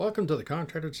Welcome to the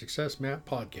Contractor Success Map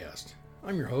podcast.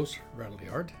 I'm your host, Bradley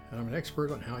Hart, and I'm an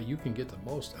expert on how you can get the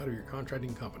most out of your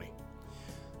contracting company.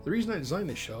 The reason I designed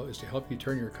this show is to help you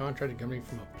turn your contracting company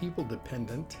from a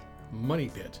people-dependent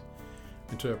money pit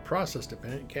into a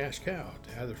process-dependent cash cow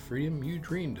to have the freedom you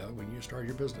dreamed of when you started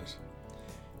your business.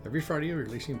 Every Friday, we're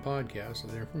releasing podcasts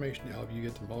with information to help you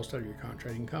get the most out of your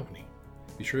contracting company.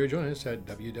 Be sure to join us at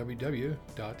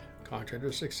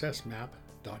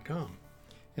www.contractorsuccessmap.com.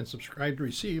 and subscribe to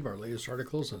receive our latest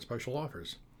articles and special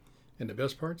offers. And the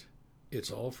best part,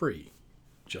 it's all free,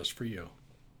 just for you.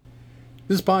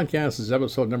 This podcast is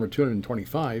episode number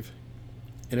 225,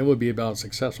 and it will be about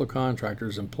successful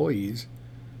contractors' employees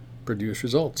produce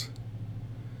results.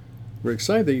 We're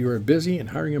excited that you are busy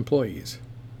and hiring employees.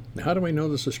 Now, how do I know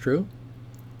this is true?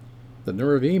 The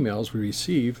number of emails we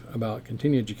receive about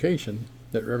continuing education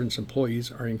that reference employees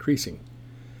are increasing.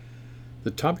 The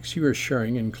topics you are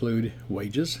sharing include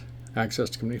wages, access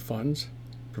to company funds,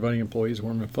 providing employees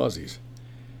warm and fuzzies.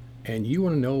 And you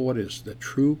want to know what is the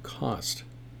true cost,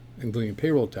 including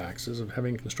payroll taxes, of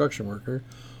having a construction worker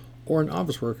or an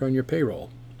office worker on your payroll.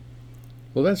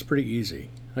 Well, that's pretty easy.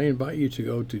 I invite you to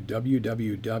go to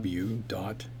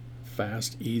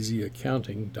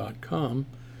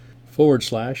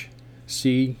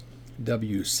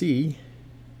www.fasteasyaccounting.com/CWC,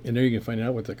 and there you can find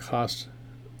out what the cost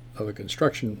of a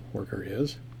construction worker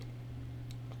is.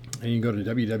 And you can go to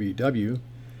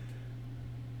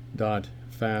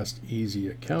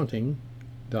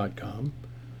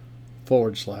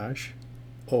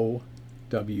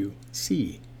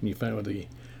and you find out what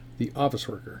the office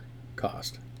worker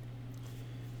cost.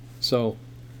 So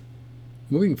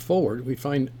moving forward, we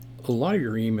find a lot of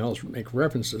your emails make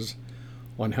references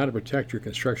on how to protect your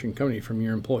construction company from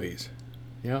your employees.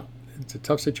 Yeah, it's a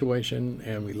tough situation,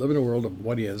 and we live in a world of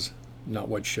what is, not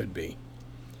what should be.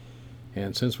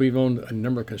 And since we've owned a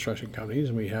number of construction companies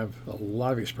and we have a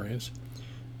lot of experience,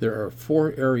 there are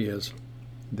 4 areas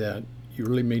that you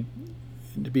really need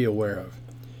to be aware of.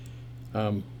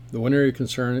 The one area of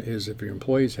concern is if your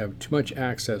employees have too much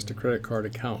access to credit card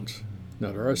accounts.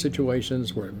 Now, there are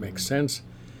situations where it makes sense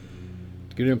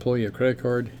to give an employee a credit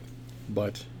card,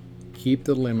 but keep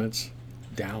the limits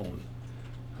down.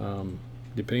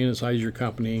 Depending on the size of your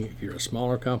company, if you're a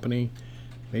smaller company,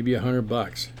 maybe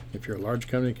 $100. If you're a large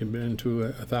company, it can be into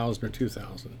 $1,000 or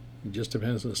 $2,000. It just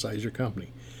depends on the size of your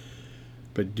company.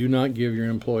 But do not give your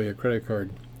employee a credit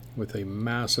card with a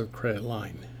massive credit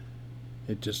line.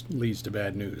 It just leads to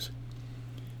bad news.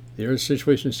 The other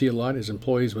situation you see a lot is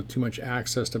employees with too much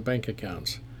access to bank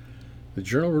accounts. The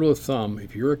general rule of thumb,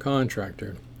 if you're a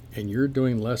contractor and you're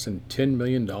doing less than $10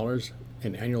 million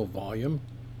in annual volume,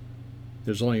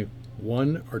 there's only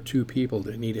 1 or 2 people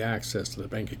that need access to the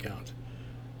bank account.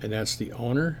 And that's the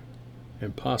owner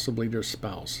and possibly their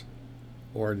spouse,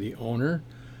 or the owner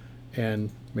and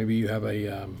maybe you have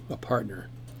a partner,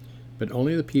 but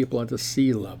only the people at the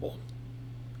C level,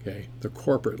 okay, the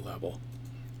corporate level.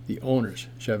 The owners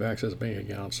should have access to bank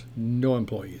accounts, no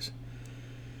employees.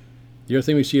 The other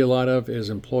thing we see a lot of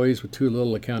is employees with too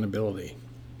little accountability.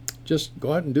 Just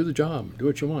go out and do the job, do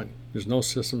what you want. There's no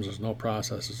systems, there's no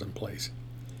processes in place.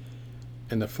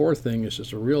 And the fourth thing is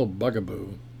just a real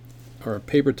bugaboo, are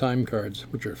paper time cards,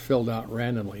 which are filled out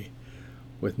randomly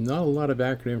with not a lot of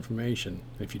accurate information.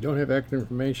 If you don't have accurate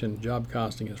information, job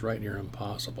costing is right near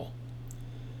impossible.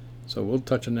 So we'll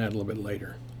touch on that a little bit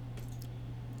later.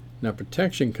 Now,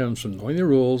 protection comes from knowing the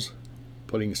rules,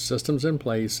 putting systems in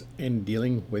place, and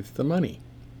dealing with the money.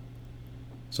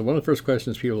 So one of the first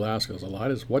questions people ask us a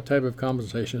lot is, what type of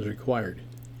compensation is required?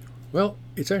 Well,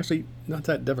 it's actually not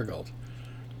that difficult,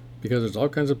 because there's all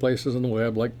kinds of places on the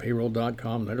web like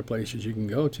payroll.com and other places you can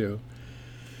go to,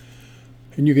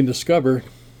 and you can discover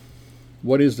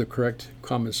what is the correct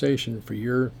compensation for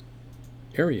your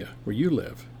area where you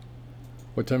live.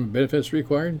 What type of benefits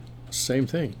required? Same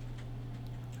thing.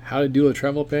 How to deal with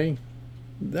travel pay?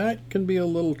 That can be a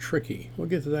little tricky. We'll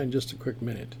get to that in just a quick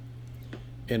minute.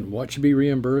 And what should be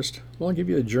reimbursed? Well, I'll give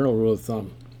you a general rule of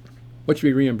thumb. What should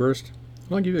be reimbursed?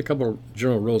 Well, I'll give you a couple of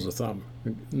general rules of thumb,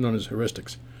 known as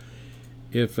heuristics.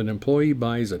 If an employee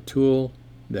buys a tool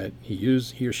that he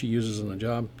or she uses on the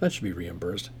job, that should be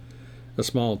reimbursed. A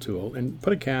small tool, and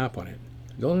put a cap on it.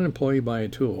 Don't let an employee buy a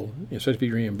tool, it's supposed to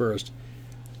be reimbursed,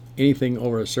 anything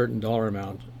over a certain dollar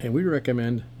amount, and we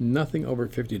recommend nothing over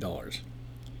 $50.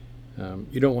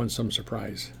 You don't want some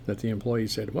surprise that the employee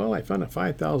said, well, I found a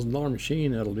 $5,000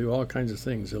 machine that'll do all kinds of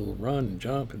things. It'll run and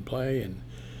jump and play and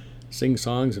sing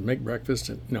songs and make breakfast.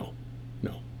 And no,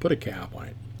 put a cap on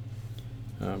it.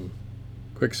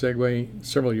 Quick segue,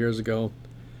 several years ago,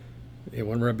 in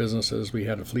one of our businesses, we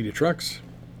had a fleet of trucks,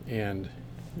 and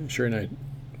Sherry and I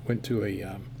went to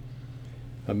a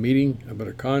a meeting about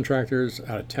a contractors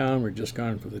out of town. We're just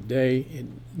gone for the day.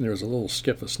 And there was a little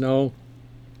skip of snow,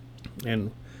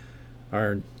 and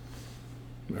our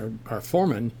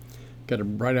foreman got a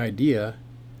bright idea,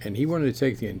 and he wanted to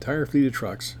take the entire fleet of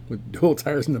trucks with dual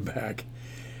tires in the back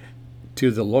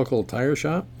to the local tire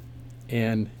shop,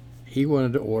 and he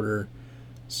wanted to order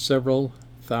several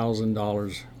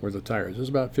 $1,000s worth of tires. It was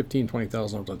about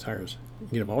 $15,000-$20,000 worth of tires.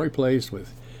 Get them all replaced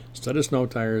with studded snow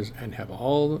tires, and have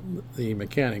all the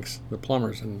mechanics, the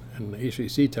plumbers, and the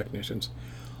HVAC technicians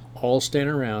all stand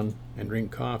around and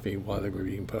drink coffee while they were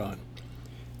being put on.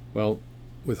 Well,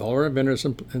 with all our vendors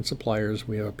and suppliers,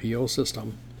 we have a PO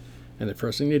system, and the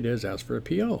first thing they did is ask for a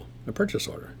PO, a purchase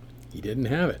order. He didn't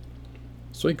have it.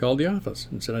 So he called the office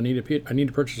and said, I need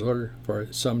a purchase order for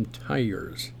some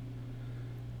tires.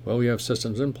 Well, we have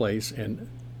systems in place, and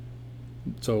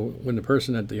so when the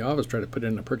person at the office tried to put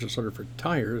in a purchase order for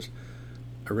tires,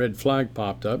 a red flag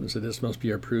popped up and said, this must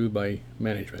be approved by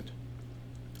management.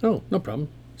 Oh, no problem.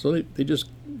 So they just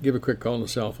give a quick call on the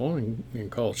cell phone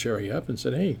and call Sherry up and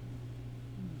said, hey,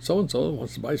 so-and-so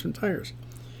wants to buy some tires.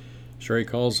 Sherry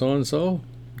called so-and-so,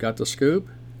 got the scoop,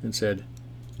 and said,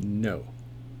 no.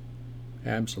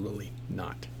 Absolutely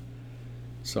not.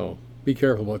 So be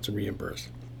careful what's reimbursed.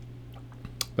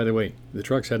 By the way, the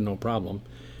trucks had no problem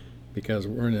because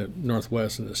we're in the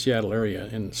northwest in the Seattle area,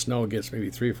 and snow gets maybe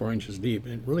 3 or 4 inches deep,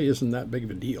 and it really isn't that big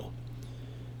of a deal.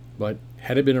 But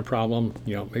had it been a problem,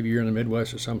 maybe you're in the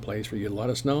Midwest or someplace where you get a lot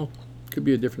of snow, it could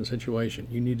be a different situation.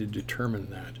 You need to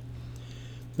determine that.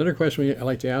 Another question I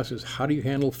like to ask is, how do you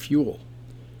handle fuel?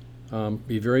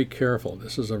 Be very careful.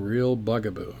 This is a real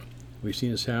bugaboo. We've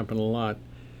seen this happen a lot,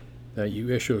 that you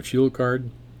issue a fuel card,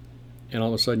 and all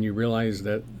of a sudden you realize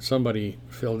that somebody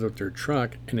filled up their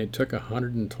truck and it took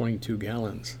 122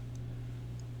 gallons.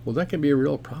 Well, that can be a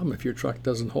real problem if your truck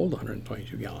doesn't hold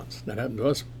 122 gallons. That happened to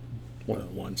us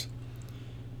once.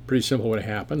 Pretty simple what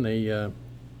happened. They had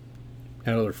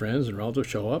other friends and relatives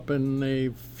show up, and they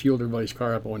fueled everybody's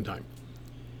car up at one time.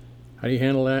 How do you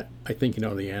handle that? I think you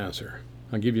know the answer.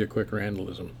 I'll give you a quick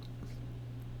randalism.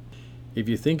 If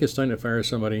you think it's time to fire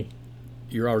somebody,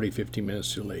 you're already 15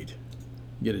 minutes too late.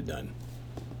 Get it done.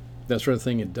 That sort of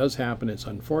thing, it does happen. It's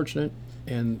unfortunate,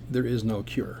 and there is no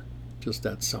cure. Just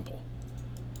that simple.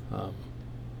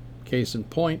 Case in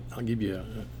point, I'll give you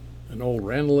an old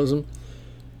randalism.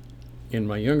 In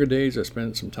my younger days, I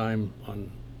spent some time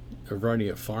on a variety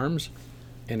of farms,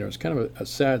 and it was kind of a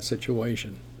sad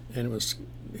situation. And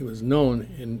it was known,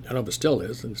 and I don't know if it still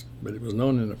is, but it was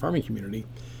known in the farming community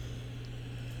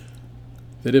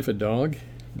that if a dog,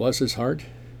 bless his heart,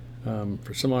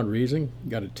 for some odd reason,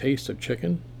 got a taste of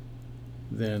chicken,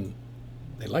 then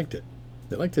they liked it.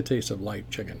 They liked the taste of live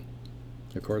chicken.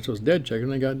 Of course, it was dead chicken,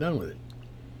 they got done with it.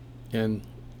 And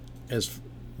as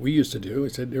we used to do,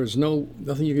 it said there was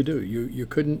nothing you could do. You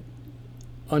couldn't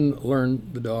unlearn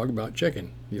the dog about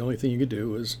chicken. The only thing you could do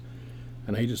was,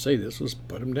 and I hate to say this, was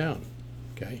put him down.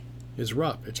 Okay? It's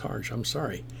rough, it's harsh, I'm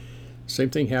sorry. Same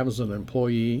thing happens with an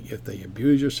employee if they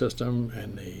abuse your system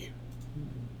and they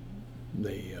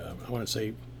I want to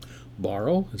say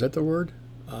borrow. Is that the word?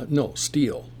 No,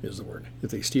 steal is the word.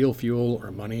 If they steal fuel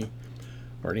or money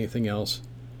or anything else,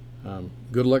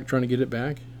 good luck trying to get it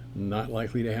back. Not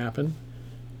likely to happen.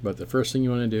 But the first thing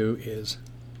you want to do is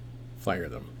fire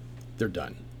them. They're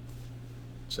done.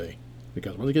 See?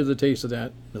 Because when they get the taste of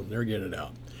that, they'll never get it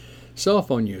out. Cell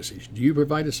phone usage. Do you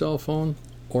provide a cell phone,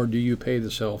 or do you pay the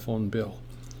cell phone bill?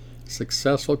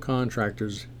 Successful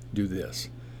contractors do this.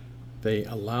 They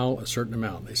allow a certain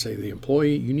amount. They say, the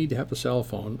employee, you need to have a cell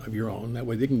phone of your own. That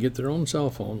way they can get their own cell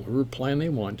phone, whatever plan they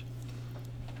want,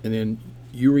 and then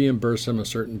you reimburse them a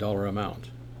certain dollar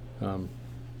amount.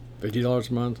 $50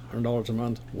 a month, $100 a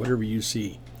month, whatever you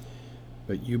see.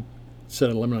 But you set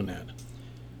a limit on that.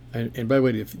 And by the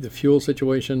way, the fuel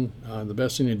situation, the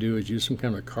best thing to do is use some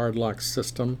kind of a card lock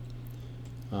system.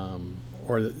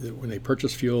 Or when they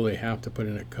purchase fuel, they have to put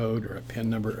in a code or a PIN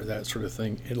number or that sort of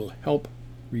thing. It'll help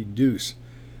reduce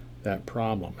that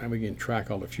problem. And we can track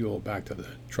all the fuel back to the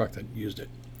truck that used it,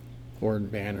 or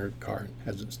van or car,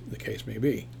 as the case may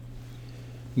be.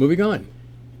 Moving on.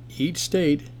 Each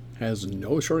state has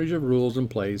no shortage of rules in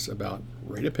place about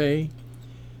rate of pay,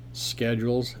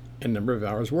 schedules, and number of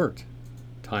hours worked,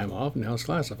 time off, and how it's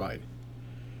classified.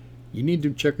 You need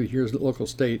to check with your local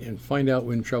state and find out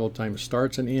when travel time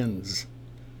starts and ends.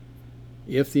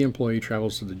 If the employee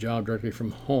travels to the job directly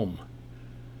from home,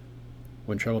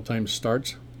 when travel time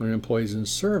starts, when an employee is in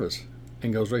service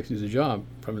and goes right to the job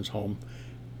from his home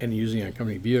and using a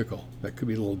company vehicle, that could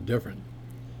be a little different.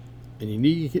 And you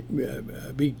need to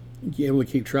be able to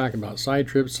keep track about side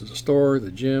trips to the store,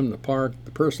 the gym, the park,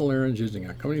 the personal errands using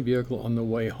a company vehicle on the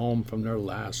way home from their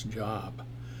last job.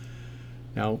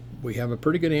 Now, we have a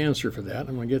pretty good answer for that.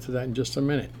 I'm going to get to that in just a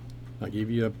minute. I'll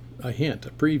give you a hint, a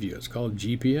preview. It's called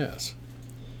GPS.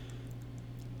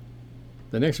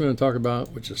 The next one I'm going to talk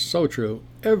about, which is so true,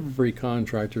 every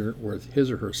contractor worth his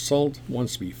or her salt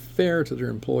wants to be fair to their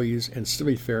employees and still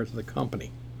be fair to the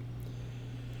company.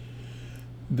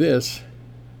 This,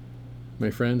 my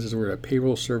friends, is where a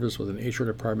payroll service with an HR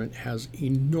department has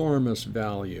enormous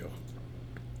value.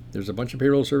 There's a bunch of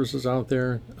payroll services out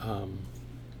there.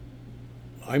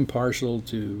 I'm partial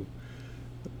to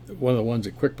one of the ones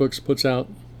that QuickBooks puts out,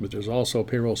 but there's also a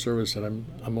payroll service that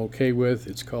I'm okay with.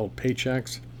 It's called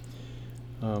Paychecks.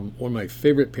 One of my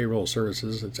favorite payroll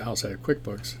services that's outside of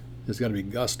QuickBooks is going to be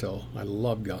Gusto. I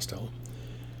love Gusto.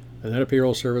 Another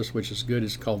payroll service which is good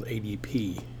is called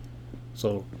ADP.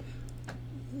 So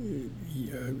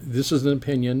this is an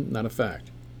opinion, not a fact.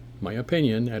 My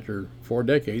opinion, after 4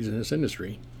 decades in this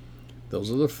industry, those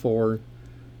are the 4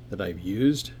 that I've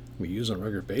used, we use on a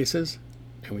regular basis,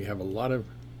 and we have a lot of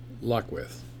luck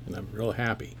with, and I'm real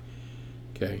happy.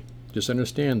 Okay, just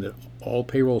understand that all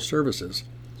payroll services,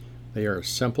 they are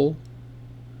simple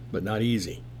but not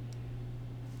easy.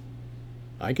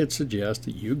 I could suggest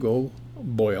that you go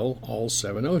boil all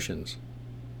 7 oceans.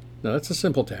 Now that's a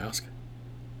simple task,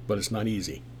 but it's not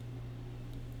easy.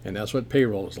 And that's what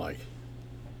payroll is like.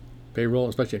 Payroll,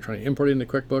 especially trying to import it into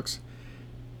QuickBooks,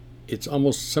 it's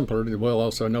almost simpler to boil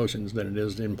all 7 oceans than it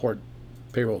is to import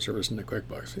payroll service into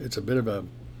QuickBooks. It's a bit of a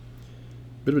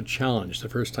challenge the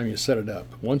first time you set it up.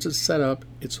 Once it's set up,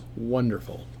 it's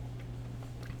wonderful.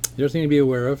 The other thing to be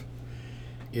aware of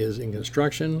is in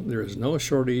construction, there is no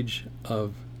shortage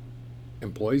of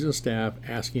employees and staff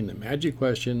asking the magic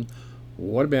question,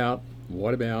 what about,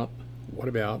 what about, what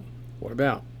about, what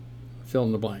about? Fill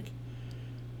in the blank.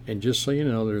 And just so you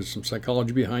know, there's some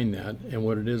psychology behind that, and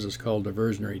what it is called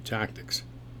diversionary tactics.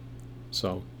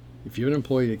 So if you have an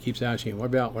employee that keeps asking, what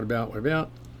about, what about, what about,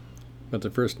 but the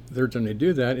third time they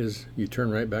do that is you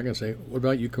turn right back and say, what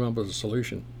about you come up with a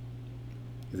solution?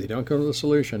 If they don't come up with a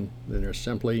solution, then they're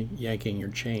simply yanking your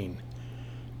chain.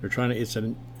 They're trying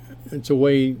to, it's a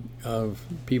way of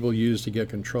people use to get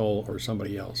control over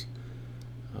somebody else.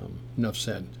 Enough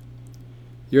said.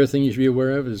 The other thing you should be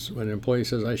aware of is when an employee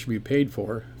says, I should be paid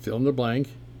for, fill in the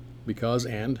blank, because,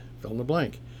 and, fill in the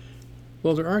blank.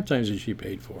 Well, there are times you should be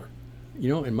paid for. You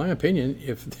know, in my opinion,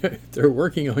 if they're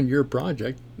working on your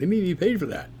project, they need to be paid for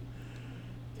that.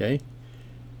 Okay?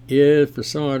 If for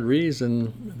some odd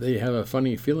reason they have a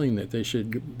funny feeling that they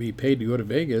should be paid to go to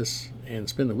Vegas and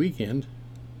spend the weekend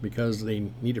because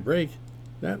they need a break,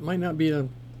 that might not be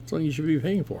something you should be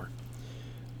paying for.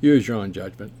 Use your own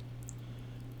judgment.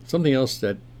 Something else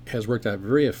that has worked out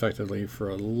very effectively for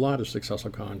a lot of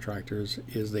successful contractors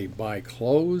is they buy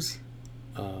clothes,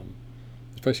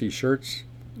 especially shirts,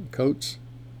 coats,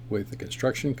 with the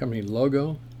construction company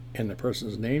logo and the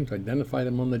person's name to identify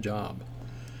them on the job.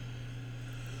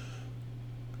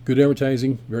 Good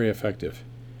advertising, very effective,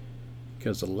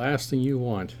 because the last thing you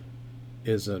want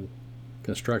is a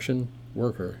construction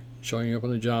worker showing up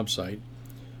on the job site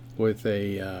with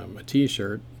a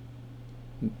t-shirt.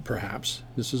 Perhaps,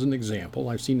 this is an example,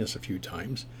 I've seen this a few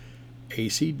times,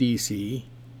 AC/DC,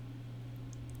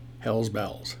 Hell's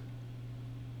Bells.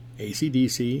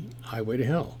 AC/DC, Highway to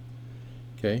Hell.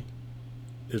 Okay?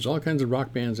 There's all kinds of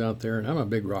rock bands out there, and I'm a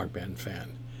big rock band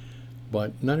fan,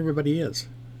 but not everybody is.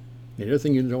 The other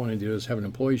thing you don't want to do is have an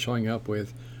employee showing up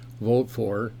with vote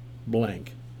for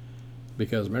blank,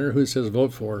 because no matter who says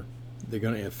vote for, they're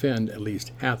going to offend at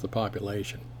least half the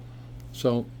population.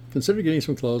 So consider getting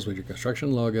some clothes with your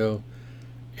construction logo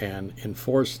and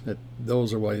enforce that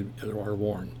those are what are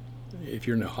worn. If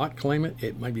you're in a hot climate,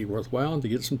 it might be worthwhile to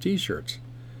get some t-shirts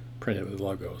printed with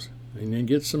logos, and then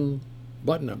get some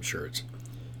button-up shirts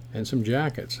and some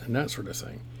jackets and that sort of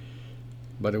thing.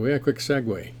 By the way, a quick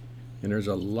segue, and there's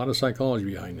a lot of psychology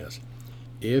behind this.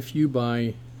 If you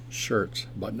buy shirts,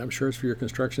 button-up shirts for your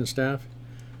construction staff,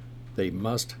 they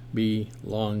must be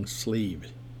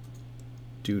long-sleeved.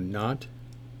 Do not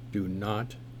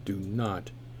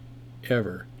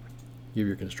ever give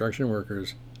your construction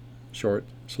workers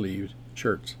short-sleeved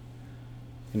shirts.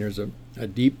 And there's a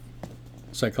deep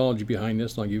psychology behind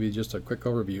this, and I'll give you just a quick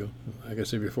overview. Like I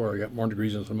said before, I got more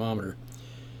degrees on the thermometer,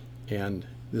 and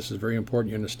this is very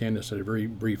important you understand this at a very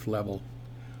brief level.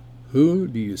 Who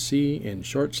do you see in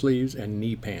short sleeves and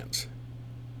knee pants?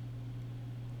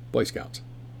 Boy Scouts.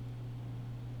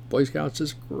 Boy Scouts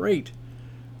is great.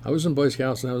 I was in Boy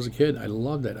Scouts when I was a kid. I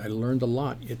loved it. I learned a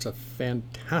lot. It's a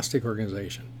fantastic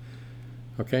organization.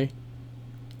 Okay?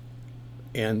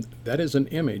 And that is an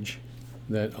image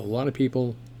that a lot of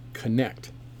people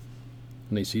connect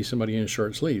when they see somebody in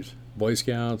short sleeves. Boy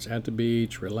Scouts, at the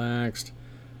beach, relaxed,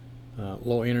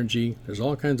 low energy. There's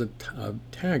all kinds of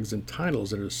tags and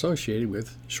titles that are associated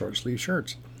with short sleeve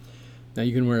shirts. Now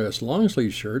you can wear this long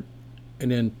sleeve shirt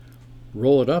and then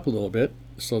roll it up a little bit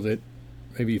so that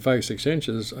maybe 5-6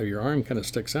 inches of your arm kind of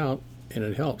sticks out, and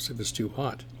it helps if it's too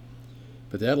hot.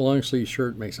 But that long sleeve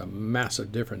shirt makes a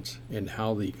massive difference in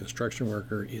how the construction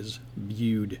worker is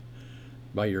viewed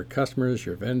by your customers,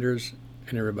 your vendors,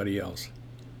 and everybody else.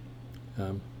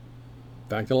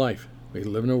 Back to life. We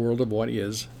live in a world of what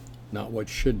is, not what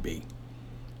should be.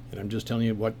 And I'm just telling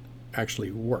you what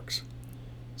actually works.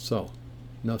 So,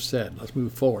 enough said. Let's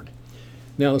move forward.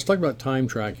 Now, let's talk about time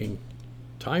tracking.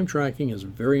 Time tracking is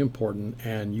very important,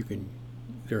 and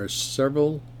there are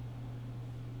several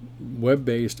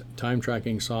web-based time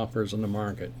tracking softwares on the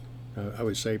market. I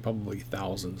would say probably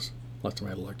thousands, last time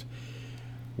I looked.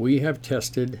 We have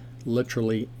tested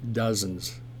literally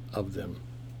dozens of them,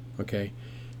 okay?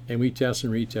 And we test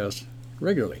and retest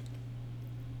regularly.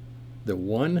 The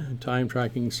one time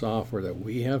tracking software that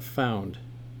we have found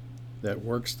that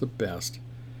works the best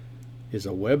is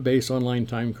a web-based online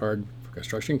time card for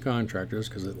construction contractors,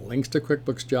 because it links to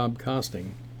QuickBooks Job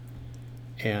Costing,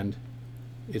 and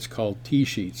it's called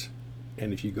T-Sheets.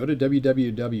 And if you go to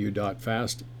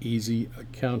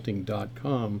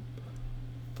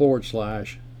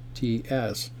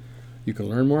www.fasteasyaccounting.com/TS, you can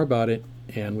learn more about it,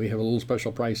 and we have a little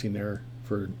special pricing there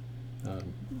for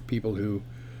people who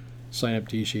sign up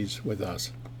T-Sheets with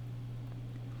us.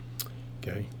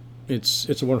 Okay,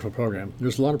 it's a wonderful program.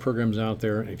 There's a lot of programs out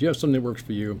there, and if you have something that works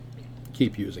for you,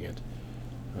 keep using it.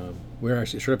 We're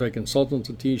actually certified consultants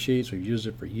at T-Sheets. We've used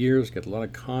it for years, got a lot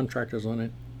of contractors on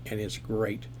it, and it's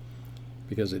great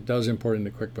because it does import into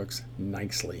QuickBooks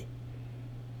nicely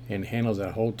and handles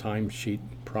that whole timesheet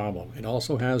problem. It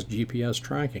also has GPS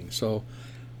tracking. So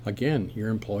again, your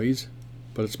employees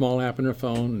put a small app in their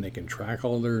phone and they can track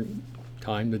all their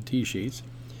time to T-Sheets.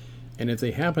 And if they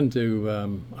happen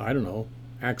to,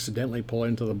 accidentally pull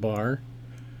into the bar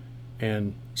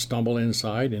and stumble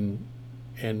inside and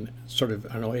sort of,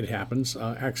 it happens,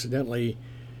 accidentally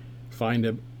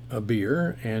find a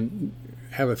beer and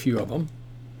have a few of them,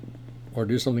 or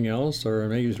do something else, or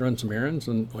maybe run some errands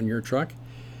on your truck,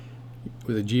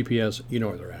 with a GPS, you know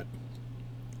where they're at.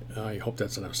 I hope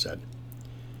that's enough said.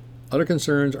 Other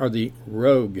concerns are the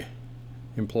rogue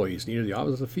employees near the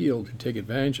opposite field who take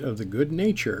advantage of the good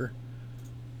nature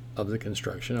of the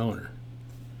construction owner.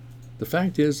 The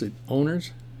fact is that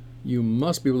owners, you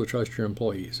must be able to trust your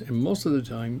employees, and most of the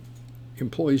time,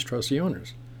 employees trust the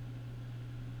owners.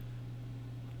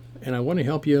 And I want to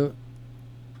help you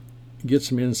get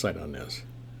some insight on this.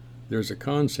 There's a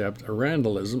concept, a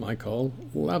randalism I call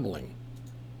leveling.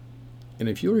 And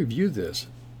if you review this,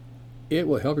 it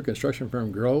will help your construction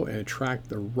firm grow and attract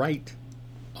the right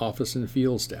office and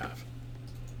field staff.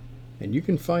 And you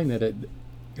can find that at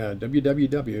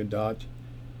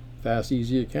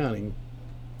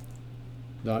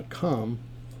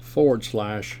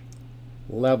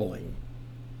www.fasteasyaccounting.com/leveling,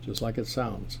 just like it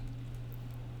sounds.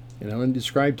 And I'm going to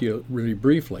describe to you really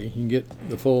briefly. You can get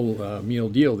the full meal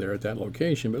deal there at that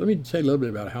location. But let me tell you a little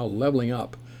bit about how leveling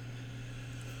up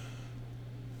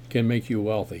can make you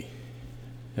wealthy.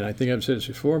 And I think I've said this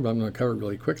before, but I'm going to cover it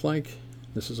really quick like.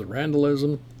 This is a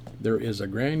randalism. There is a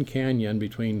Grand Canyon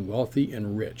between wealthy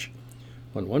and rich.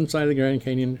 On one side of the Grand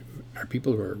Canyon are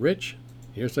people who are rich.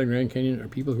 The other side of the Grand Canyon are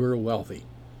people who are wealthy.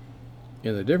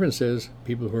 And the difference is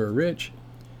people who are rich,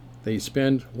 they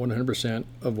spend 100%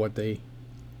 of what they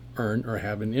earn or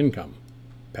have in income,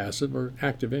 passive or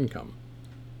active income.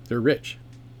 They're rich.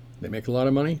 They make a lot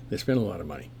of money. They spend a lot of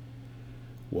money.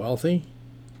 Wealthy,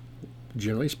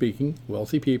 generally speaking,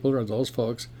 wealthy people are those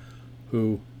folks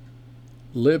who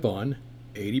live on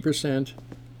 80%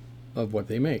 of what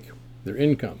they make, their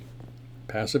income,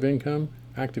 passive income,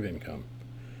 active income.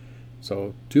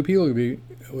 So two people would be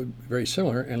very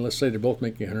similar, and let's say they're both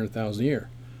making $100,000 a year.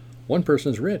 One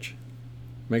person's rich,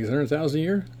 makes $100,000 a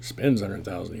year, spends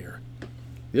 $100,000 a year.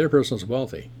 The other person's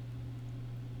wealthy.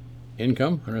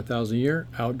 Income, $100,000 a year,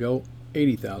 outgo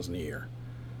 $80,000 a year.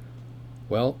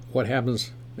 Well, what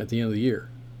happens at the end of the year?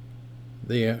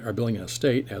 They are building an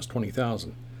estate, has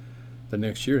 $20,000. The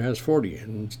next year has 40,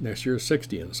 and next year is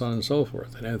 60, and so on and so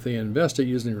forth. And if they invest it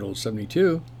using the rule of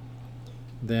 72,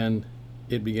 then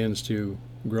it begins to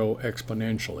grow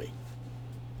exponentially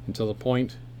until the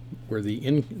point where the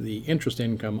interest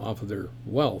income off of their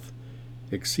wealth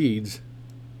exceeds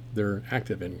their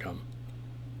active income.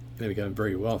 And they become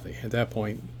very wealthy. At that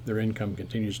point, their income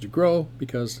continues to grow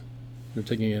because they're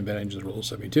taking advantage of the rule of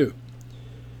 72.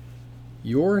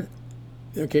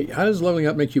 Okay, how does leveling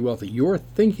up make you wealthy? Your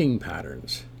thinking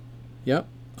patterns. Yep,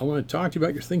 I want to talk to you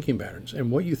about your thinking patterns.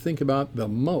 And what you think about the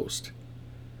most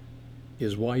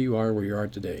is why you are where you are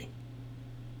today.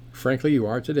 Frankly, you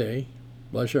are today,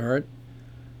 bless your heart,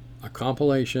 a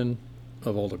compilation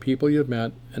of all the people you've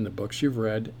met and the books you've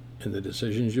read and the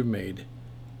decisions you've made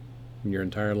in your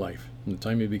entire life. From the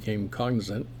time you became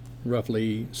cognizant,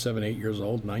 roughly 7, 8 years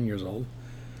old, 9 years old.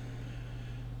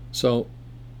 So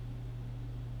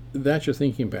that's your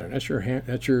thinking pattern. That's your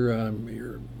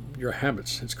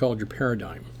habits. It's called your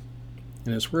paradigm.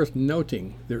 And it's worth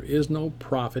noting there is no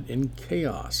profit in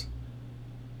chaos.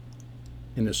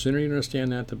 And the sooner you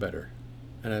understand that, the better.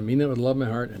 And I mean it with love in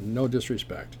my heart and no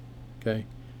disrespect. Okay?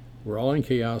 We're all in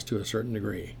chaos to a certain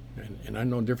degree. And I'm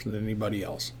no different than anybody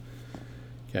else.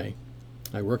 Okay?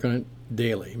 I work on it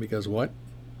daily because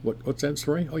what's that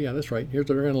story? Oh yeah, that's right. Here's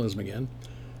the journalism again.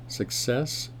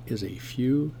 Success is a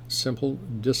few simple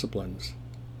disciplines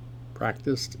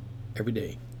practiced every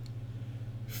day.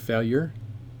 Failure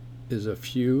is a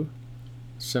few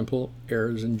simple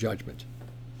errors in judgment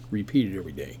repeated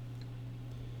every day.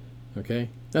 Okay?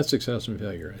 That's success and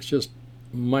failure. It's just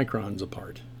microns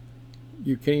apart.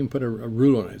 You can't even put a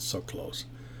rule on it. It's so close.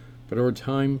 But over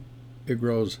time, it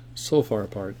grows so far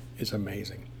apart, it's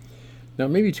amazing. Now, it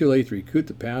may be too late to recoup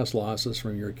the past losses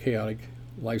from your chaotic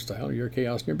lifestyle or your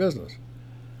chaos in your business.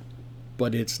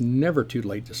 But it's never too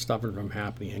late to stop it from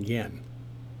happening again,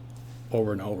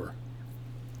 over and over.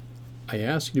 I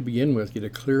ask you to begin with, get a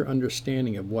clear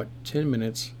understanding of what 10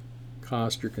 minutes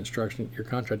cost your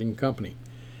contracting company.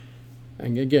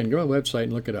 And again, go to my website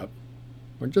and look it up.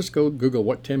 Or just go Google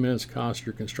what 10 minutes cost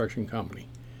your construction company.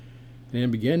 And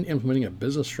then begin implementing a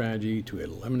business strategy to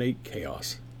eliminate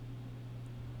chaos.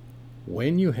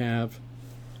 When you have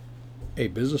a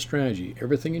business strategy,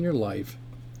 everything in your life,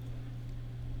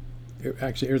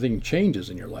 actually everything changes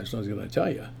in your life, so I was going to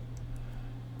tell you.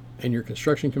 And your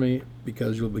construction company,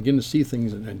 because you'll begin to see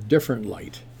things in a different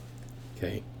light.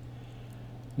 Okay?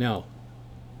 Now,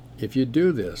 if you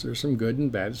do this, there's some good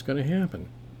and bad that's going to happen.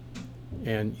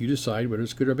 And you decide whether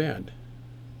it's good or bad.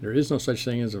 There is no such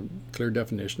thing as a clear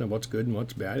definition of what's good and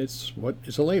what's bad. It's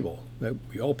a label. That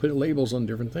we all put labels on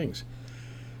different things.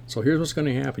 So here's what's going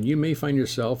to happen. You may find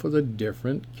yourself with a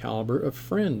different caliber of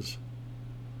friends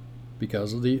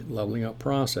because of the leveling up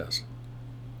process.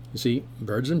 You see,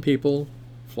 birds and people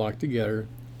flock together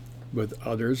with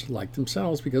others like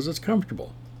themselves because it's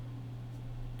comfortable.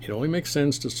 It only makes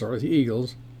sense to start with the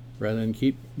eagles rather than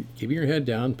keeping your head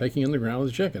down, pecking on the ground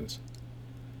with the chickens.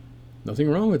 Nothing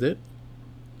wrong with it.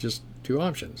 Just two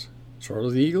options. Soar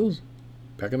with the eagles,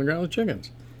 peck on the ground with chickens.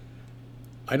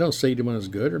 I don't say either one is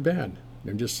good or bad.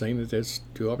 I'm just saying that there's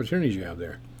two opportunities you have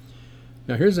there.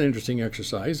 Now here's an interesting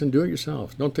exercise, and do it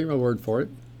yourself. Don't take my word for it.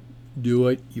 Do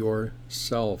it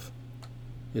yourself.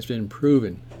 It's been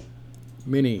proven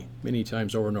many, many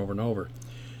times over and over and over.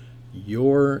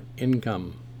 Your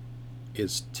income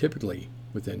is typically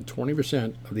within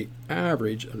 20% of the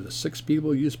average of the 6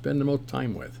 people you spend the most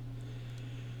time with.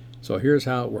 So here's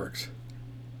how it works.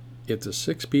 If the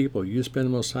 6 people you spend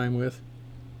the most time with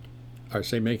are,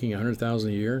 say, making $100,000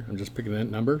 a year, I'm just picking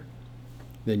that number,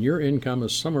 then your income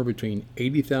is somewhere between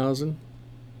 $80,000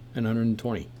 and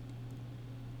 $120,000.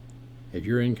 If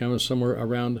your income is somewhere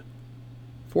around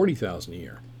 $40,000 a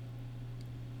year,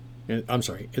 and I'm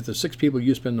sorry, if the 6 people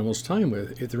you spend the most time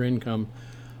with, if their income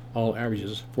all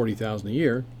averages $40,000 a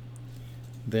year,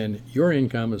 then your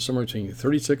income is somewhere between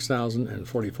 $36,000 and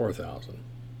 $44,000.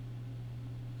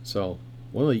 So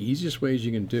one of the easiest ways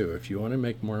you can do if you want to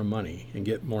make more money and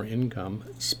get more income,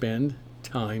 spend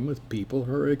time with people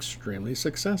who are extremely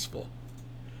successful.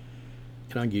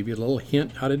 And I'll give you a little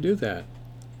hint how to do that.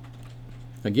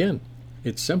 Again,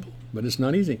 it's simple, but it's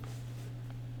not easy.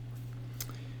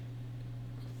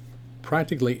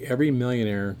 Practically every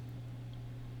millionaire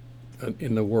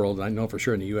in the world, I know for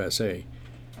sure in the USA,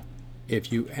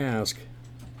 if you ask,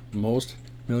 most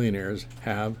millionaires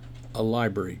have a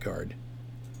library card.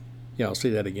 Yeah, I'll say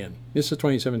that again. This is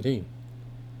 2017.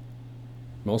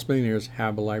 Most millionaires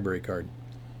have a library card.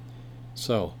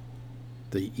 So,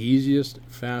 the easiest,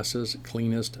 fastest,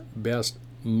 cleanest, best,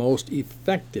 most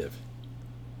effective,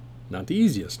 not the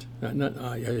easiest.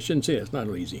 I shouldn't say it. It's not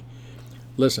real easy.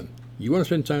 Listen, you want to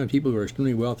spend time with people who are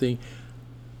extremely wealthy,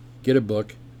 get a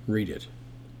book, read it.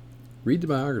 Read the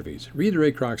biographies. Read the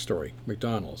Ray Kroc story,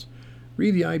 McDonald's.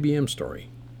 Read the IBM story,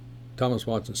 Thomas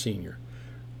Watson Sr.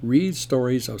 Read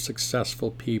stories of successful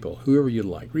people, whoever you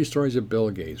like. Read stories of Bill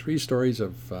Gates. Read stories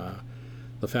of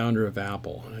the founder of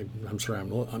Apple. I'm sorry,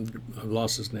 I've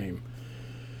lost his name.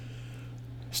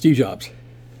 Steve Jobs.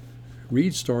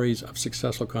 Read stories of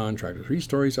successful contractors. Read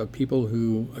stories of people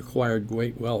who acquired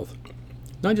great wealth,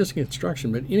 not just in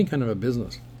construction, but any kind of a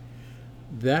business.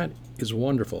 That is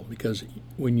wonderful, because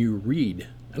when you read,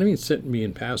 I don't mean sit and be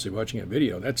in passive watching a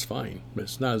video, that's fine, but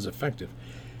it's not as effective.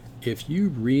 If you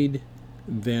read,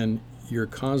 then you're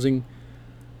causing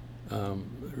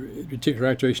reticular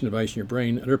activation device in your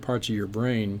brain, other parts of your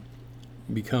brain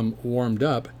become warmed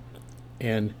up,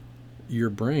 and your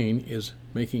brain is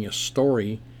making a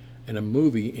story and a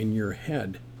movie in your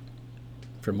head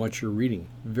from what you're reading.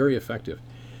 Very effective.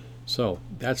 So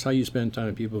that's how you spend time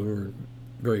with people who are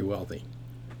very wealthy.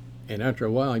 And after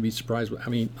a while, you'd be surprised how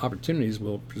many opportunities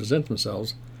will present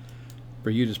themselves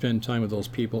for you to spend time with those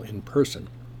people in person.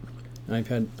 And I've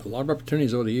had a lot of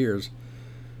opportunities over the years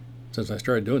since I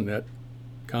started doing that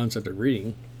concept of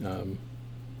reading, I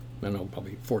don't know,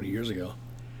 probably 40 years ago.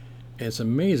 And it's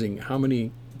amazing how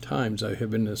many times I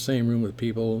have been in the same room with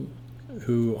people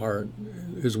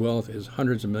whose wealth is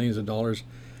hundreds of millions of dollars,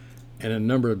 and a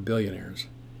number of billionaires.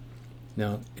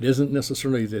 Now, it isn't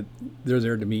necessarily that they're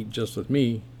there to meet just with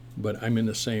me, but I'm in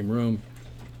the same room,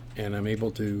 and I'm able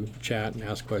to chat and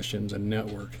ask questions and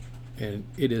network. And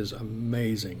it is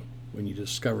amazing when you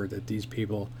discover that these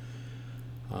people,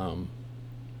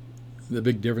 the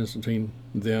big difference between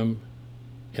them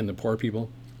and the poor people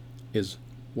is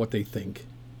what they think.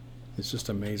 It's just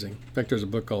amazing. In fact, there's a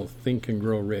book called Think and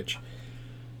Grow Rich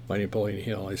by Napoleon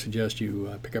Hill. I suggest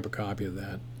you pick up a copy of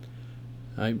that.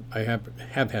 I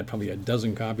have had probably a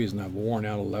dozen copies, and I've worn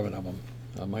out 11 of them.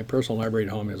 My personal library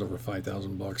at home has over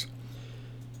 5,000 books.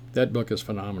 That book is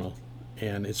phenomenal.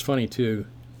 And it's funny, too.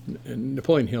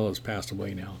 Napoleon Hill has passed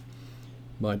away now.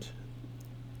 But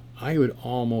I would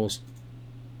almost,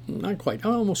 not quite, I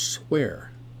almost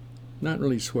swear, not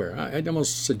really swear, I'd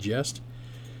almost suggest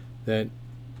that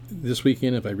this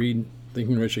weekend, if I read Think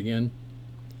and Rich again,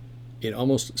 it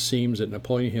almost seems that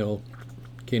Napoleon Hill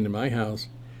came to my house,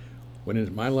 went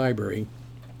into my library,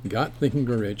 got Think and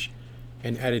Grow Rich,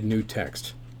 and added new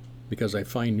text, because I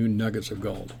find new nuggets of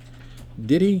gold.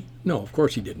 Did he? No, of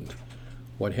course he didn't.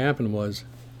 What happened was,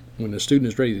 when the student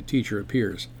is ready, the teacher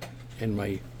appears, and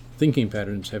my thinking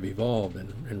patterns have evolved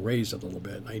and raised a little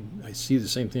bit. I see the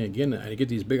same thing again, and I get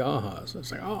these big ahas.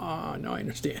 It's like, now I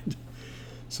understand.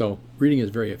 So reading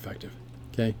is very effective,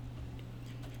 okay?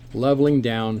 Leveling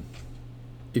down.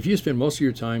 If you spend most of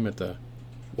your time at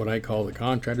what I call the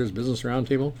Contractors Business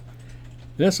Roundtable,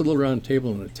 and that's a little round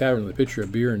table in a tavern with a pitcher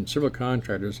of beer and several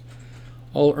contractors,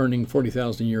 all earning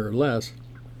 $40,000 a year or less,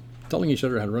 telling each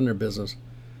other how to run their business,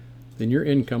 then your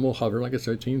income will hover, like I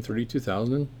said, between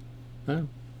 $32,000 and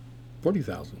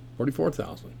 $40,000,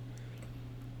 $44,000,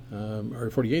 or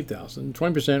 $48,000,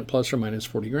 20% plus or minus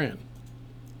 40 grand.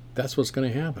 That's what's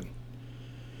going to happen.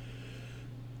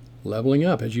 Leveling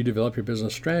up. As you develop your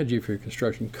business strategy for your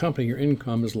construction company, your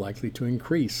income is likely to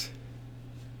increase.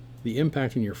 The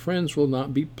impact on your friends will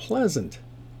not be pleasant,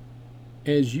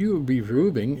 as you will be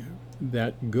proving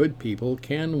that good people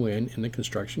can win in the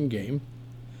construction game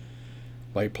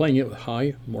by playing it with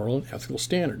high moral and ethical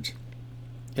standards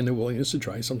and the willingness to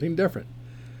try something different.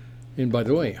 And by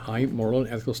the way, high moral and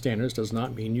ethical standards does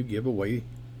not mean you give away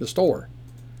the store.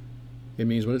 It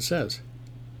means what it says.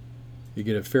 You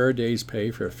get a fair day's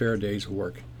pay for a fair day's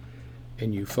work,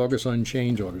 and you focus on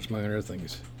change orders, among other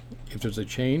things. If there's a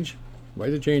change,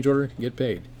 write the change order, get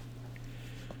paid.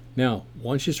 Now,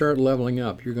 once you start leveling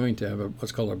up, you're going to have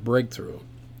what's called a breakthrough,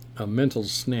 a mental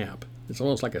snap. It's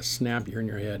almost like a snap here in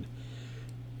your head.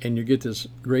 And you get this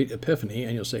great epiphany,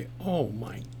 and you'll say, oh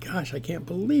my gosh, I can't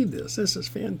believe this. This is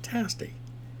fantastic.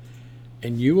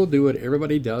 And you will do what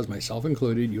everybody does, myself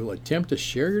included. You will attempt to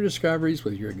share your discoveries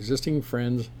with your existing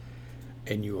friends,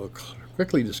 and you will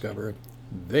quickly discover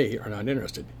they are not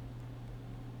interested.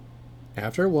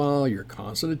 After a while, your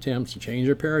constant attempts to change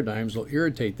their paradigms will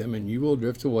irritate them, and you will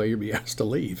drift away or be asked to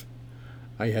leave.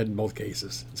 I had in both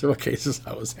cases. In several cases,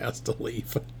 I was asked to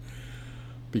leave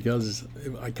because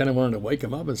I kind of wanted to wake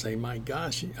them up and say, my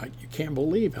gosh, you can't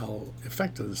believe how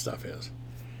effective this stuff is.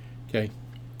 Okay.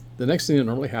 The next thing that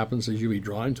normally happens is you'll be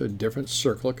drawn into a different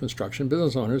circle of construction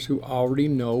business owners who already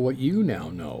know what you now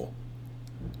know.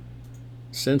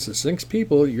 Since the 6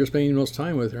 people you're spending the most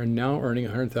time with are now earning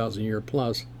 $100,000 a year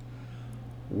plus,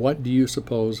 what do you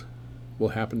suppose will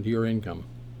happen to your income?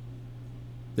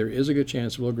 There is a good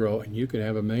chance it will grow, and you could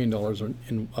have $1 million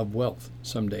of wealth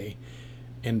someday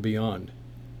and beyond.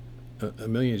 $1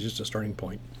 million is just a starting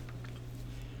point.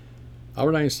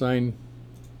 Albert Einstein,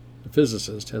 the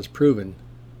physicist, has proven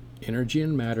energy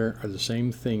and matter are the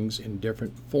same things in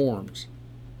different forms.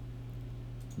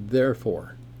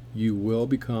 Therefore, you will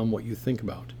become what you think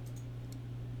about.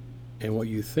 And what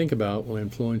you think about will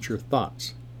influence your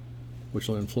thoughts. which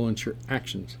will influence your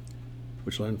actions,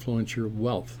 which will influence your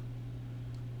wealth,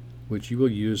 which you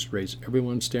will use to raise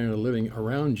everyone's standard of living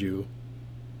around you,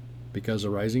 because a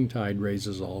rising tide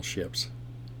raises all ships.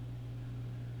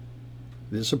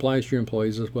 This applies to your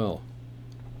employees as well.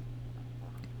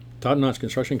 Top-notch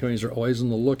construction companies are always on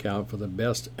the lookout for the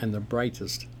best and the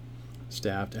brightest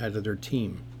staff to add to their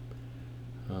team.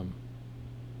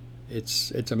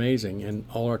 It's amazing. In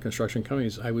all our construction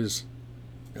companies, I was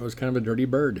kind of a dirty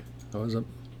bird. I was a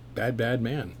bad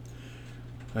man.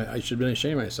 I should have been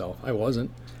ashamed of myself. I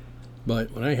wasn't.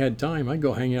 But when I had time, I'd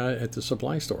go hang out at the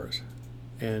supply stores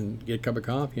and get a cup of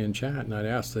coffee and chat. And I'd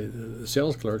ask the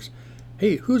sales clerks,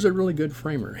 hey, who's a really good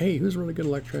framer? Hey, who's a really good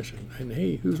electrician? And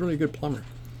hey, who's a really good plumber?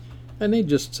 And they'd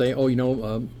just say,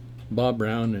 oh, Bob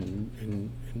Brown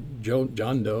and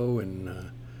John Doe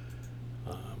and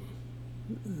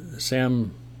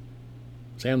Sam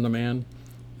the man.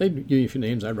 They'd give me a few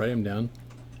names. I'd write them down.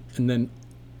 And then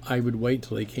I would wait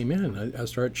till they came in. I'd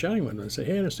start chatting with them and say,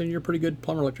 hey, I understand you're a pretty good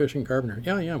plumber, electrician, carpenter.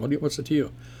 Yeah. What's it to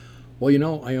you?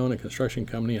 Well, I own a construction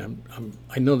company.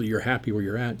 I know that you're happy where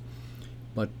you're at,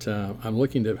 but I'm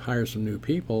looking to hire some new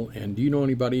people. And do you know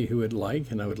anybody who would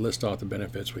like? And I would list off the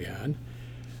benefits we had.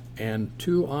 And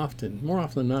more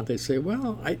often than not, they say,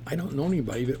 well, I don't know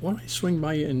anybody, but why don't I swing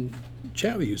by and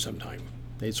chat with you sometime?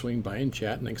 They'd swing by and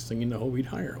chat. Next thing you know, we'd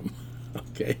hire them.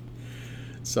 Okay.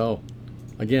 So,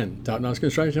 again, top-notch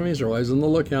construction companies are always on the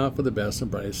lookout for the best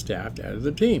and brightest staff to add to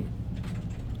the team.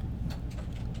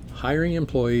 Hiring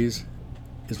employees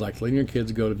is like letting your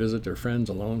kids go to visit their friends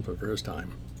alone for the first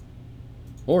time.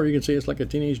 Or you can say it's like a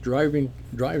teenage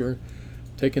driver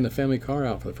taking the family car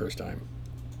out for the first time.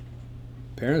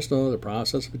 Parents know the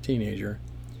process of a teenager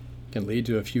can lead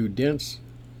to a few dents,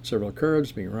 several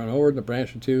curbs, being run over in a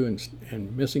branch or two,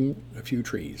 and missing a few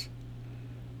trees.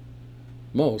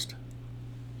 Most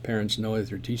parents know that if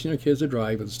they're teaching their kids to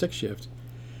drive with a stick shift,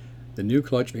 the new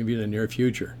clutch may be in the near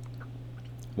future.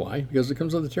 Why? Because it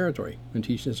comes with the territory when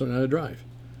teaching someone how to drive.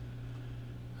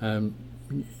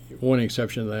 One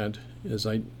exception to that is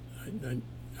I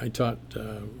taught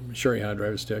Sherry how to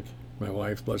drive a stick. My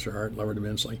wife, bless her heart, love her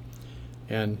immensely.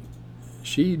 And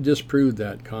she disproved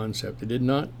that concept. It did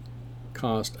not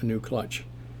cost a new clutch.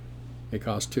 It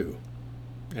cost two.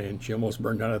 And she almost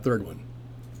burned out a third one.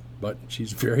 But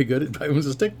she's very good at driving with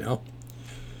a stick now.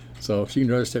 So she can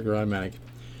drive a stick or automatic.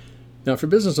 Now, for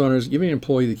business owners, giving an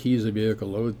employee the keys to the vehicle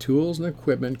loaded with tools and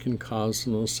equipment can cause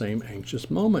some of those same anxious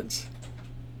moments.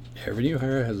 Every new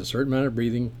hire has a certain amount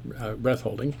of breath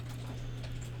holding.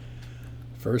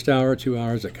 First hour, 2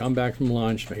 hours, they come back from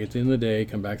lunch, make it to the end of the day,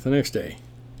 come back the next day.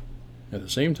 At the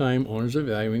same time, owners are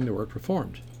evaluating the work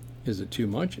performed. Is it too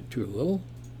much? Too little?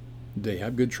 Do they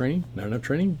have good training? Not enough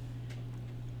training?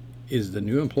 Is the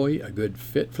new employee a good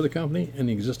fit for the company and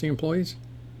the existing employees?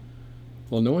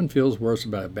 Well, no one feels worse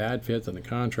about a bad fit than the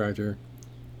contractor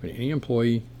when any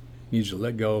employee needs to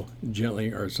let go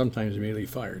gently or sometimes immediately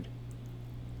fired.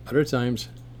 Other times,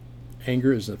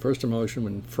 anger is the first emotion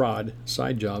when fraud,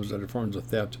 side jobs, or other forms of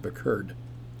theft have occurred.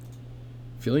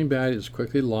 Feeling bad is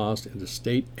quickly lost, and the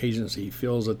state agency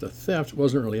feels that the theft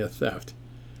wasn't really a theft,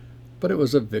 but it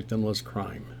was a victimless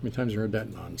crime. How many times have you heard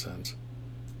that nonsense?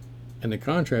 And the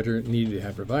contractor needed to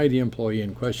have provided the employee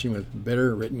in question with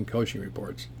better written coaching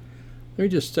reports. Let me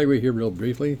just segue here real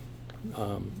briefly.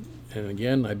 And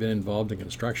again, I've been involved in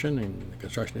construction and the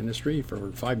construction industry for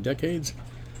over 5 decades,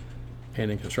 and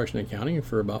in construction accounting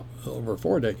for about over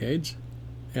 4 decades.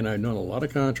 And I've known a lot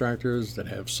of contractors that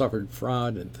have suffered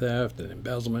fraud and theft and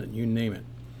embezzlement, and you name it.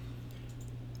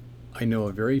 I know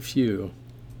a very few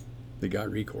that got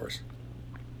recourse.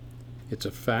 It's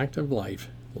a fact of life,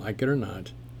 like it or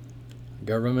not.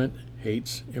 Government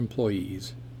hates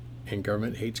employees, and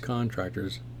government hates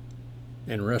contractors,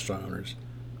 and restaurant owners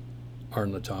are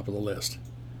on the top of the list,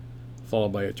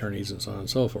 followed by attorneys and so on and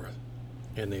so forth.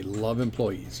 And they love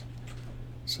employees.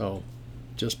 So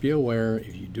just be aware,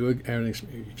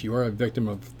 if you are a victim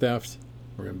of theft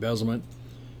or embezzlement,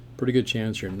 pretty good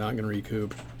chance you're not going to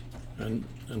recoup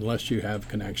unless you have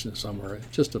connections somewhere. It's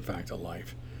just a fact of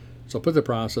life. So put the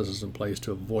processes in place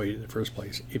to avoid it in the first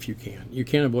place if you can. You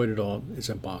can't avoid it all. It's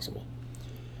impossible.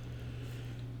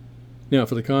 Now,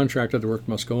 for the contractor, the work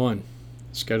must go on.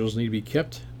 Schedules need to be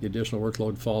kept. The additional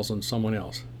workload falls on someone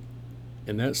else.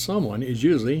 And that someone is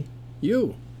usually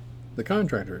you, the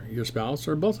contractor, your spouse,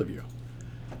 or both of you.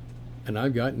 And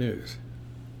I've got news.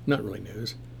 Not really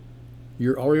news.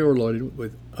 You're already overloaded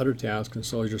with other tasks, and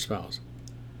so is your spouse.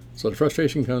 So the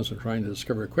frustration comes from trying to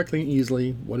discover quickly and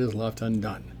easily what is left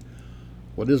undone.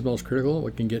 What is most critical?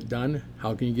 What can get done?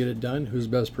 How can you get it done? Who's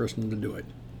the best person to do it?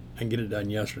 And get it done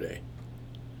yesterday.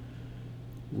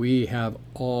 We have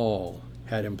all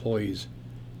had employees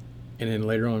and then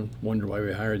later on wonder why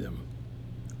we hired them.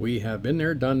 We have been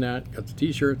there, done that, got the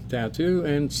t-shirt, the tattoo,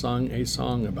 and sung a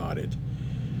song about it.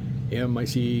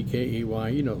 M-I-C-K-E-Y,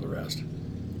 you know the rest.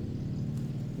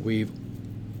 We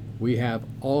have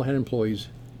all had employees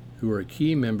who were a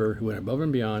key member who went above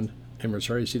and beyond, and we're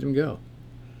sorry to see them go.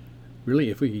 Really,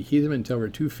 if we could keep them until we're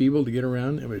too feeble to get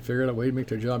around, and we'd figure out a way to make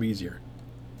their job easier.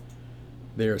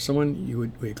 They are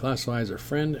someone we classify as a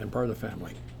friend and part of the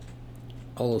family.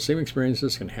 All those same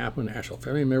experiences can happen to actual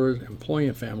family members, employee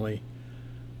and family.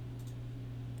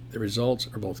 The results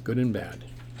are both good and bad.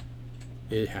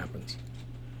 It happens.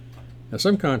 Now,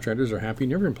 some contractors are happy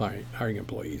never hiring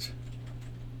employees.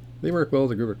 They work well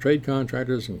with a group of trade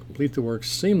contractors and complete the work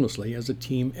seamlessly as a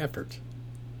team effort.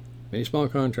 Many small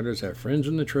contractors have friends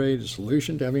in the trade. The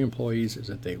solution to having employees is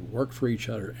that they work for each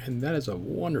other, and that is a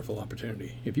wonderful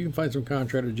opportunity. If you can find some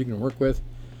contractors you can work with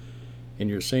in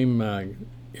your same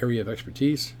area of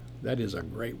expertise, that is a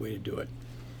great way to do it.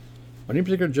 On any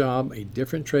particular job, a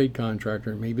different trade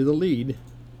contractor may be the lead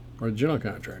or the general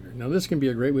contractor. Now, this can be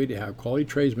a great way to have quality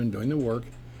tradesmen doing the work,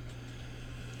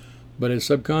 but as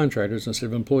subcontractors instead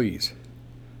of employees.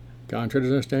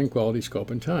 Contractors understand quality, scope,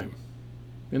 and time,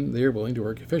 and they are willing to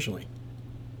work efficiently.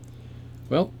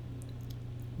 Well,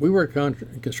 we work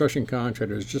construction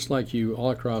contractors just like you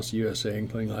all across the USA,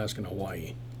 including Alaska and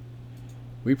Hawaii.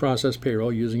 We process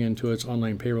payroll using Intuit's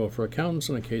online payroll for accountants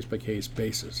on a case-by-case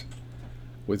basis.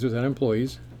 With or without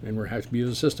employees, and we're happy to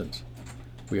use assistants.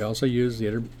 We also use the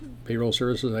other payroll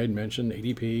services I had mentioned,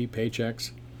 ADP, Paychex,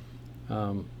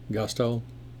 Gusto.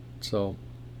 So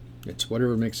it's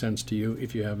whatever makes sense to you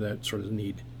if you have that sort of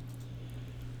need.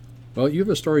 Well, you have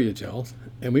a story to tell,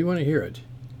 and we want to hear it.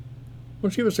 Why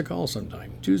don't you give us a call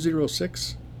sometime?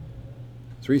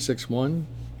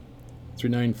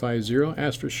 206-361-3950.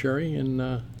 Ask for Sherry,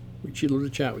 and she'd love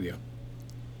to chat with you.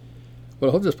 Well,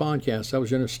 I hope this podcast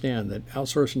helps you understand that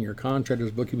outsourcing your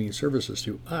contractor's bookkeeping services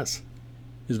to us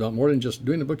is about more than just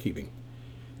doing the bookkeeping.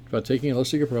 It's about taking a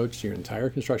holistic approach to your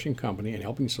entire construction company and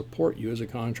helping support you as a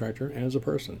contractor and as a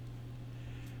person.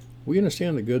 We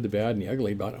understand the good, the bad, and the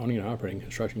ugly about owning and operating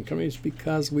construction companies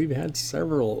because we've had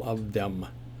several of them.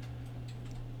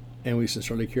 And we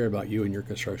sincerely care about you and your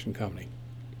construction company.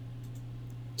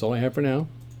 That's all I have for now.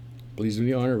 Please do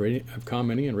me the honor of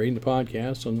commenting and rating the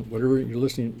podcast on whatever you're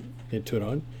listening to it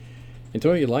on. And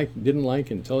tell me what you didn't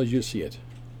like, and tell us you see it,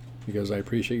 because I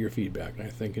appreciate your feedback, and I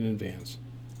thank in advance.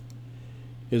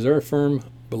 It is our firm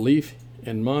belief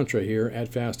and mantra here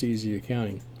at Fast Easy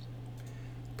Accounting.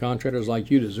 Contractors like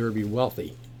you deserve to be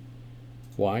wealthy.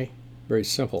 Why? Very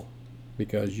simple.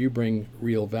 Because you bring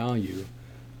real value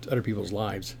to other people's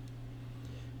lives.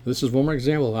 This is one more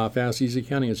example of how Fast Easy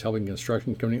Accounting is helping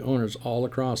construction company owners all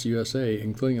across the USA,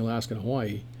 including Alaska and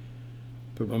Hawaii,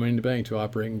 put money in the bank to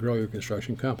operate and grow your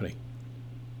construction company.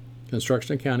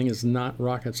 Construction accounting is not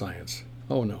rocket science.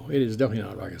 Oh no, it is definitely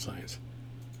not rocket science.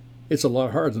 It's a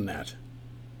lot harder than that,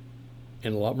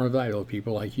 and a lot more valuable to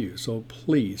people like you, so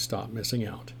please stop missing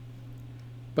out.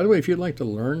 By the way, if you'd like to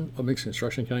learn what makes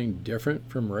construction accounting different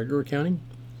from regular accounting,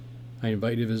 I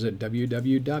invite you to visit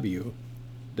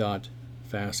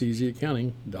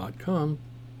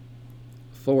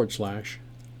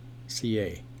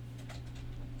www.fasteasyaccounting.com/CA.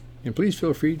 And please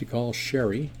feel free to call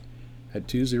Sherry at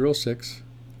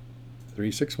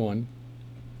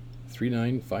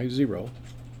 206-361-3950,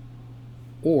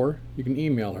 or you can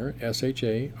email her,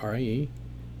 SHARIE,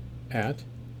 at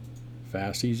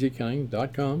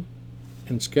fasteasyaccounting.com,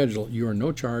 and schedule your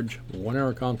no-charge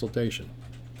 1-hour consultation.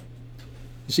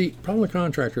 You see, problem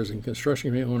contractors and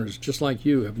construction company owners just like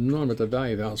you have known about the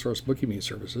value of outsourced bookkeeping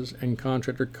services and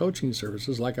contractor coaching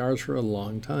services like ours for a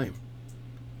long time.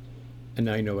 And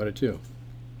now you know about it too.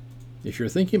 If you're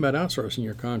thinking about outsourcing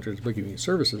your contractor's bookkeeping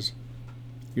services,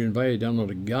 you're invited to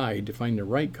download a guide to find the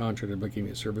right contractor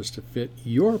bookkeeping service to fit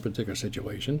your particular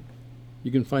situation.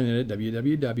 You can find it at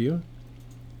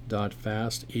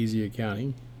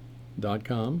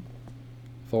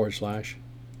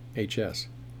www.fasteasyaccounting.com/HS.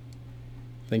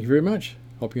 Thank you very much.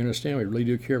 Hope you understand we really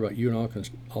do care about you and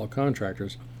all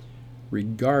contractors,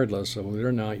 regardless of whether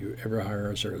or not you ever hire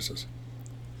our services.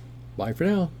 Bye for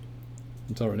now.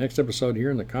 Until our next episode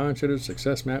here in the Contractor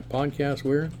Success Map podcast,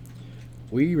 where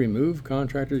we remove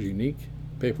contractors' unique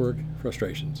paperwork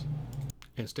frustrations.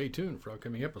 And stay tuned for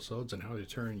upcoming episodes on how to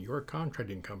turn your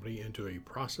contracting company into a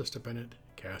process-dependent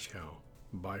cash cow.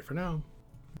 Bye for now.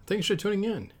 Thanks for tuning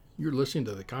in. You're listening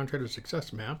to the Contractor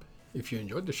Success Map. If you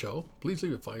enjoyed the show, please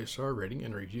leave a 5-star rating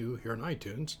and review here on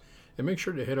iTunes, and make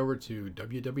sure to head over to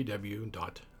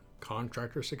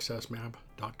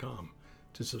www.contractorsuccessmap.com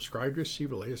to subscribe to receive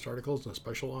the latest articles and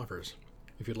special offers.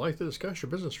 If you'd like to discuss your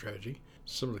business strategy,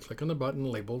 simply click on the button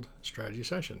labeled Strategy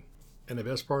Session. And the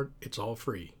best part, it's all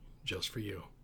free, just for you.